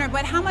might counter,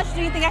 but how much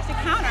do you think I should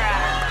counter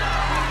at?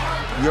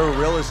 You're a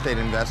real estate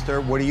investor.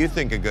 What do you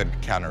think a good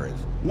counter is?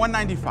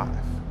 195.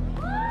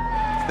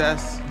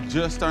 That's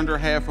just under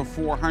half of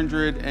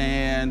 400,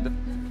 and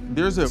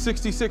there's a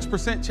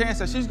 66% chance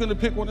that she's gonna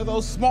pick one of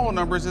those small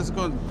numbers that's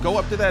gonna go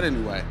up to that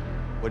anyway.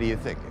 What are you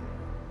thinking?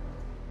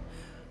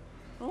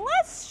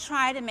 Let's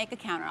try to make a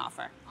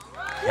counteroffer.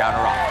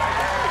 Counteroffer.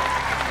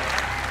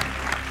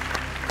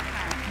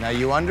 Now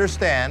you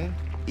understand,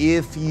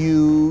 if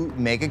you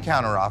make a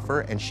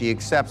counteroffer and she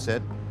accepts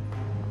it,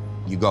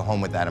 you go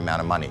home with that amount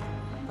of money.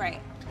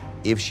 Right.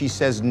 If she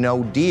says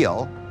no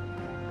deal,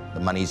 the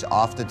money's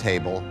off the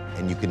table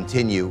and you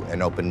continue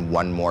and open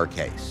one more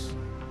case.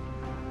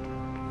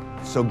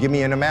 So give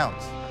me an amount.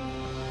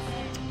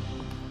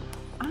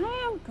 I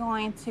am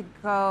going to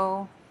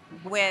go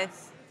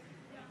with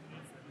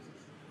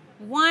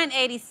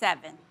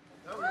 187.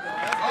 Oh,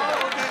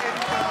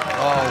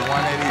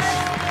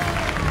 187.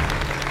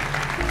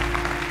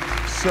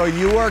 So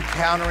you are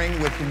countering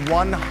with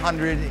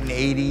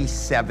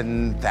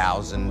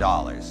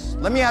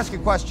 $187,000. Let me ask you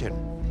a question.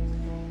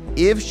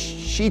 If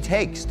she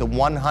takes the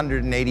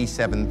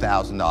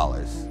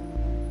 $187,000,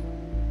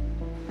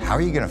 how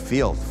are you gonna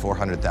feel if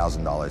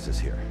 $400,000 is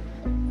here?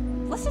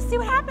 Let's just see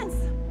what happens.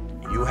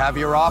 You have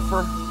your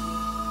offer.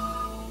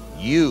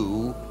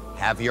 You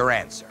have your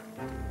answer.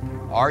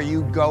 Are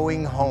you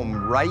going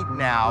home right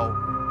now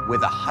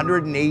with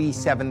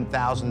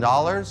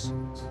 $187,000?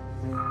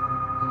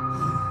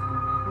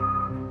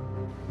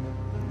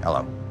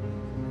 Hello.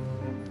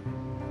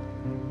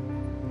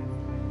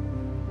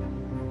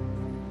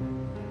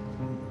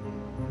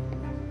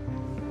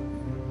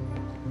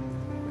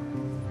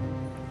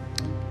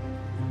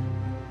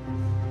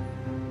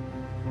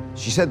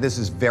 She said this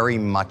is very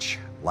much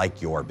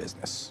like your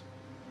business.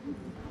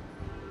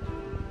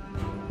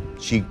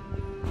 She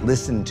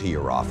listened to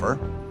your offer.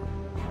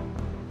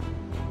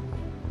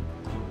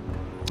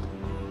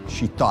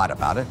 She thought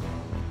about it.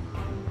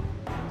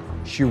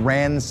 She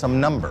ran some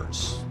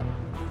numbers.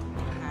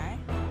 Okay.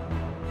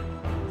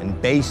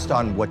 And based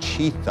on what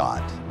she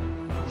thought,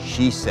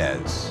 she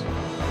says,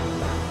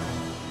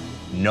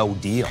 no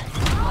deal.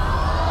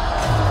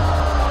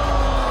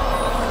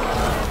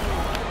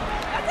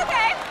 That's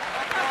okay.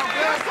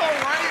 That's all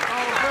right.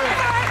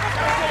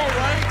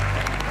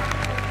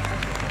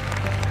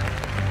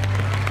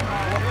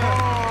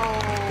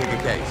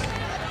 case.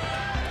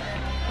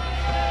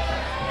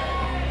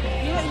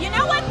 You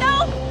know what,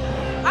 though?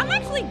 I'm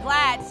actually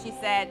glad she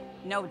said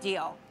no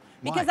deal.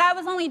 Because Why? I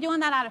was only doing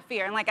that out of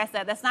fear. And like I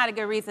said, that's not a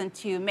good reason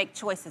to make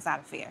choices out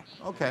of fear.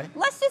 Okay.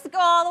 Let's just go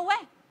all the way.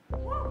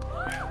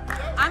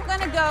 I'm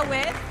gonna go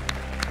with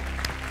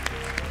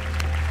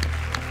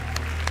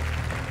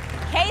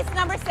case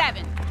number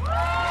 7.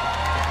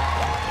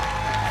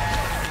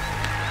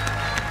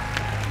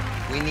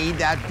 We need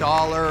that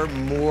dollar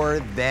more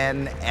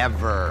than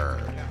ever.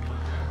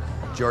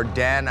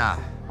 Jordana,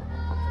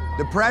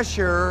 the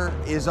pressure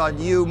is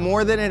on you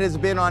more than it has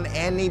been on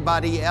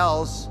anybody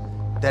else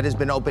that has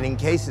been opening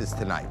cases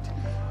tonight.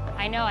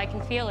 I know, I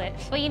can feel it.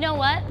 But you know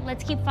what?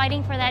 Let's keep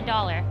fighting for that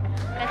dollar.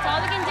 That's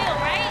all we can do,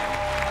 right?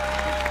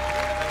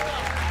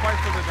 Fight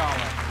for the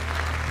dollar.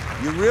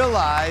 You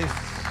realize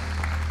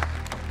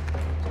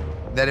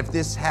that if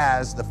this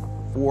has the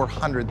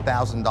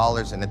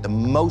 $400,000 in it, the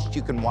most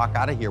you can walk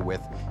out of here with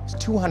is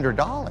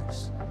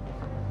 $200.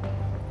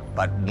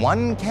 But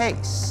one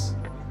case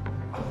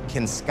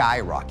can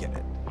skyrocket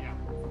it.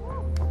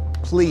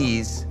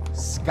 Please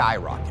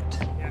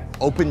skyrocket.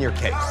 Open your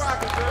case.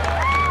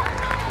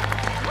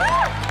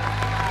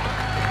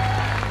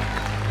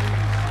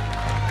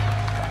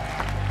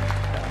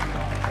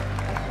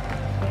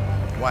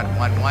 One.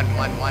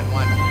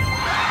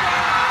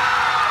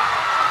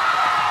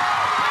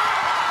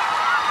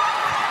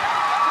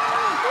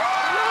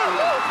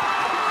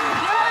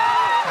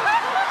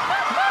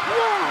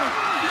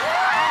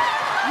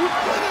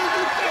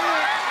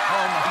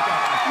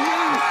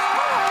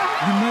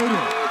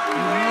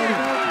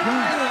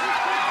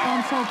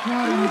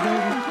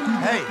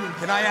 Hey,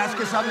 can I ask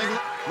you something?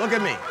 Look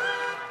at me.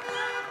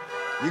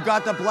 You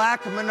got the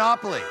black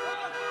monopoly.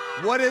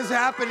 What is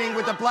happening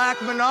with the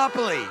black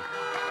monopoly?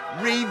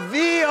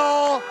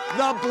 Reveal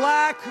the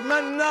black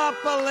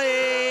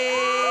monopoly.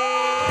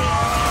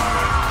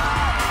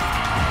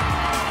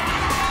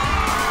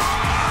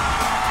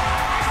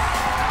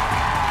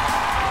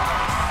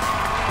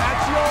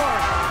 That's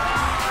yours.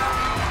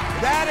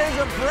 That is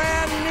a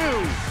brand new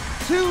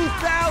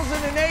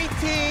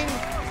 2018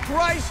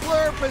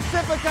 Chrysler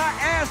Pacifica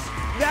S.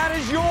 That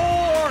is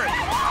yours.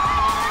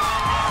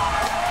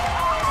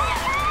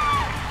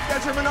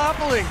 That's your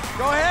monopoly.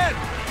 Go ahead.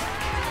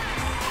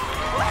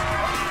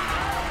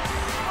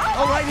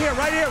 Oh, right here.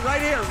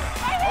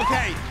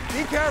 Okay,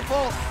 be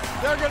careful.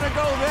 They're gonna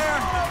go there.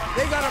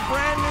 They got a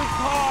brand new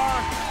car.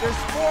 There's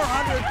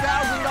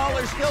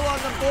 $400,000 still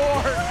on the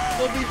board.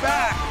 We'll be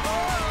back.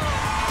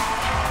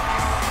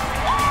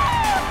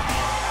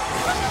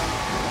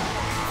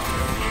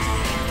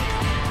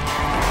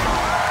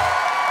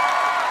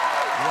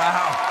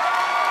 Wow.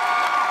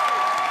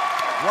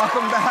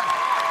 Welcome back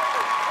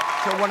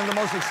to one of the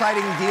most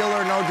exciting Deal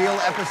or No Deal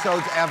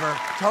episodes ever.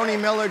 Toni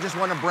Miller just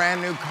won a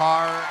brand new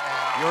car.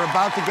 You're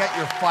about to get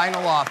your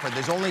final offer.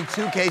 There's only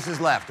 2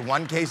 cases left.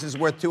 One case is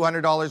worth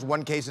 $200,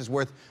 one case is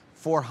worth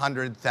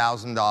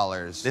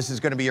 $400,000. This is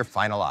gonna be your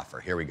final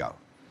offer. Here we go.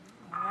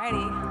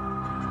 Alrighty.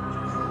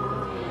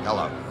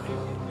 Hello.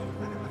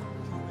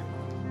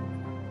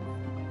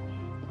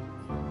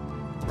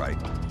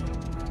 Right.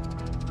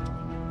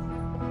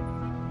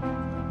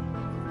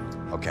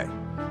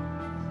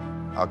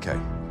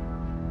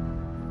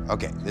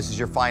 Okay, this is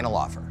your final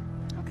offer.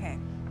 Okay.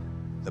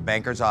 The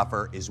banker's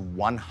offer is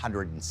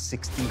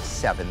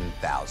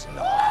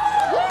 $167,000.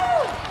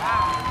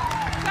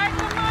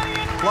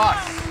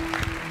 Plus,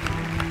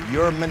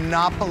 your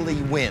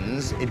monopoly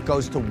wins. It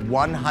goes to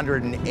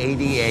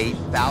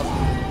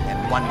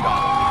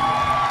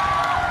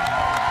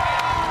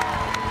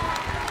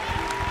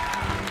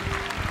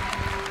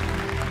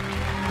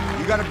 $188,001.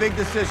 You got a big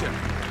decision.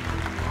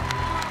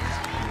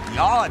 The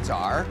odds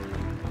are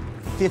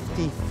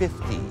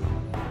 50-50.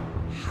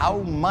 How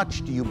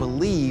much do you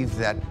believe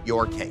that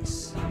your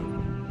case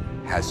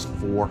has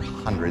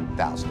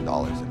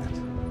 $400,000 in it?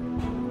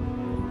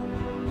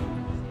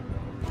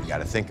 You got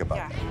to think about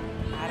that.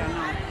 I don't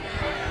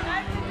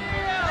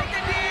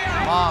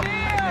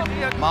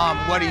know. Mom,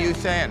 what are you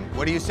saying?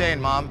 What are you saying,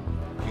 Mom?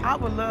 I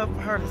would love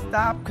for her to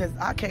stop because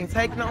I can't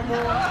take no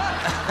more.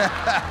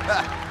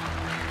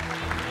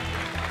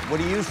 What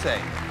do you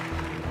say?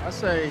 I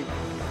say,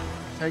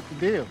 take the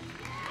deal.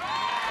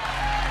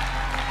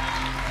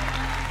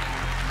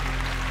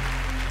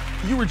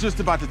 You were just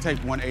about to take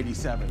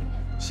 187.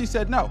 She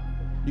said no.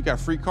 You got a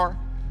free car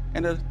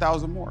and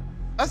 1,000 more.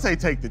 I say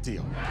take the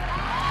deal.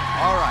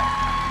 All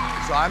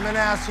right, so I'm gonna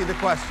ask you the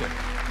question.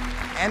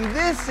 And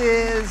this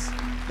is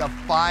the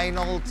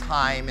final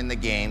time in the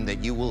game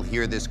that you will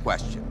hear this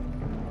question.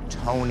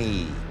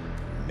 Toni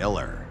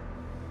Miller,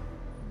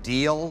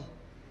 deal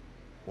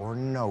or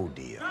no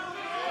deal?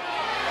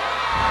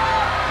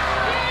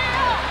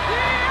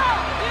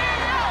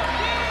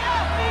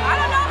 I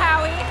don't know,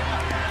 Howie.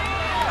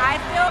 I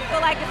still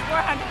feel like it's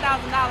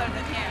 $400,000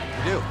 in here.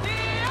 You do.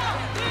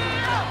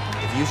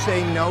 If you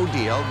say no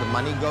deal, the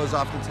money goes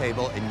off the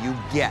table and you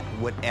get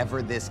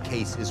whatever this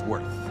case is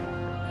worth.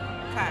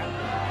 Okay.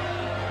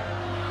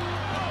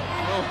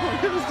 Oh,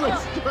 this is so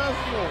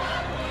stressful.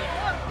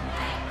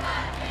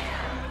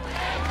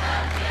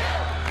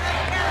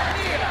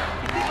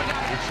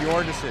 It's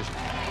your decision.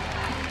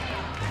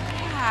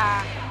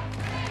 Yeah.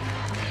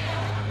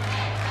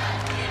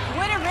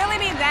 Would it really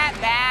be that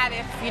bad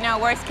if, you know,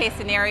 worst case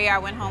scenario, I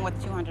went home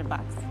with $200?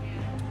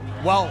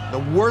 Well, the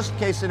worst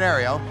case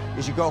scenario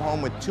is you go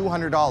home with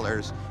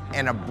 $200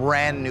 and a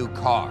brand new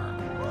car.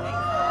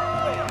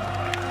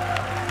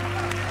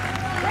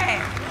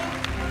 Great.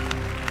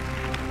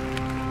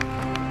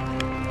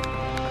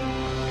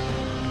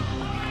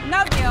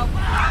 No deal.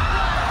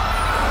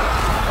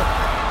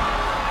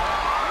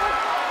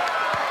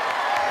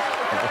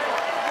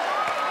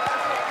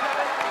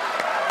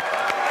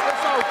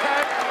 It's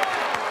okay.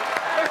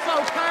 It's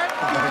okay.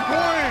 Good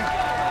point.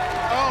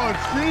 Oh,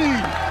 gee.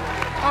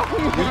 Oh,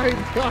 my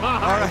God.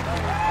 All right.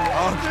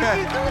 Okay.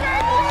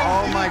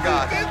 Oh, my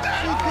gosh.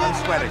 I'm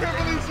sweating. I can't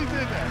believe she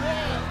did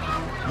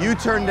that. You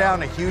turned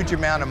down a huge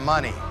amount of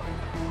money.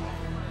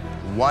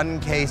 One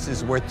case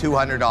is worth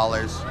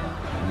 $200.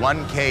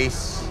 One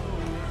case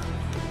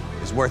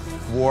is worth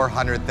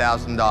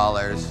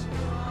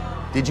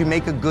 $400,000. Did you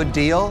make a good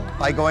deal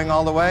by going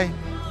all the way?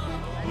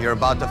 You're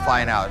about to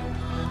find out.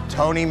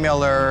 Toni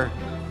Miller,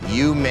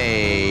 you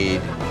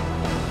made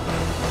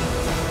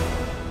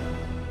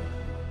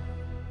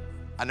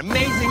an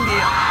amazing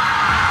deal.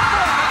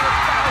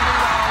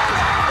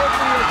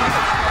 Open your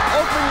case.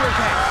 Open your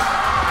case.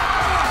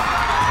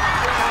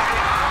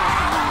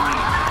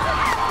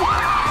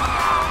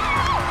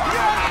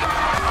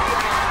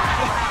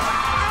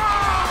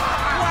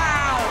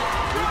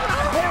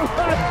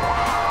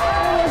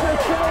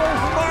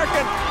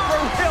 Market for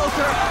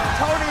realtor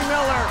Toni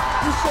Miller,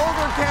 who sold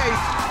her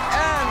case,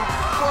 and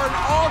for an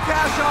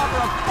all-cash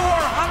offer of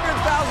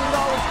 $400,000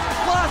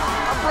 plus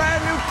a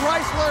brand new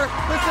Chrysler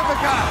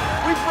Pacifica.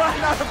 We've run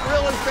out of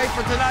real estate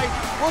for tonight.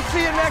 We'll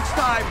see you next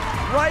time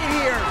right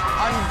here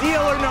on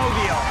Deal or No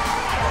Deal.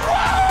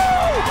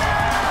 Woo!